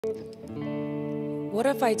What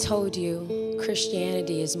if I told you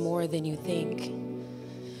Christianity is more than you think?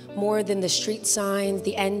 More than the street signs,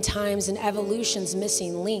 the end times, and evolution's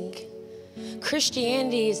missing link.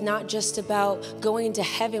 Christianity is not just about going to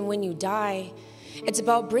heaven when you die. It's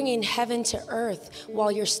about bringing heaven to earth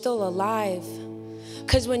while you're still alive.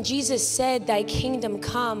 Because when Jesus said, "Thy kingdom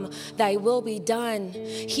come, thy will be done,"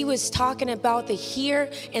 he was talking about the here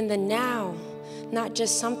and the now, not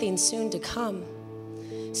just something soon to come.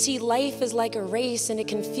 See, life is like a race and it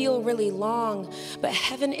can feel really long, but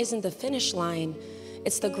heaven isn't the finish line.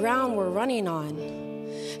 It's the ground we're running on.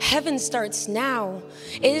 Heaven starts now.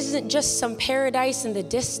 It isn't just some paradise in the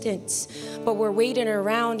distance, but we're waiting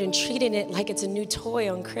around and treating it like it's a new toy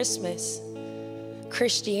on Christmas.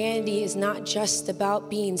 Christianity is not just about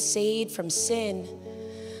being saved from sin.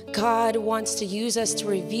 God wants to use us to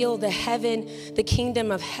reveal the kingdom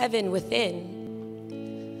of heaven within.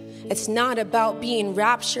 It's not about being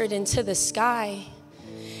raptured into the sky,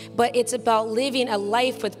 but it's about living a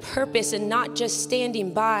life with purpose and not just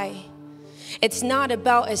standing by. It's not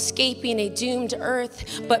about escaping a doomed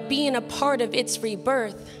earth, but being a part of its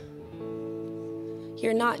rebirth.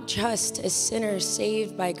 You're not just a sinner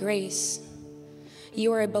saved by grace.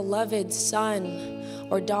 You are a beloved son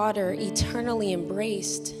or daughter, eternally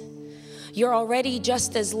embraced. You're already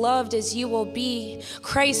just as loved as you will be.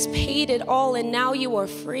 Christ paid it all, and now you are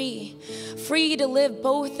free. Free to live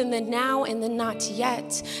both in the now and the not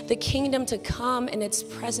yet, the kingdom to come in its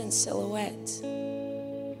present silhouette.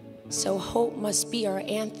 So hope must be our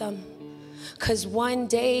anthem, because one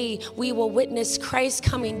day we will witness Christ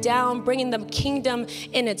coming down, bringing the kingdom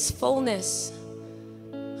in its fullness.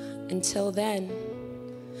 Until then,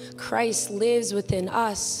 Christ lives within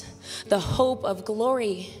us, the hope of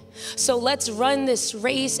glory. So let's run this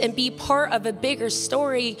race and be part of a bigger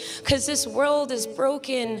story, because this world is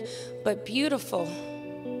broken but beautiful.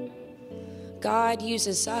 God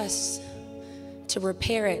uses us to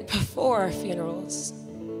repair it before our funerals.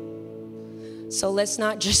 So let's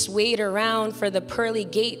not just wait around for the pearly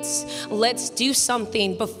gates. Let's do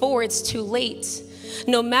something before it's too late.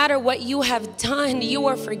 No matter what you have done, you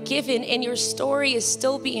are forgiven and your story is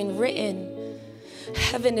still being written.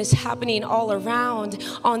 Heaven is happening all around,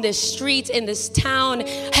 on this street, in this town.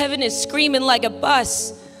 Heaven is screaming like a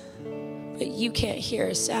bus, but you can't hear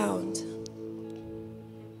a sound.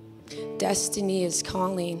 Destiny is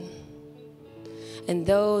calling. And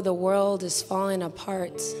though the world is falling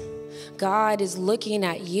apart, God is looking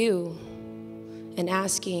at you and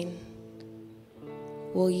asking,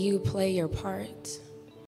 will you play your part?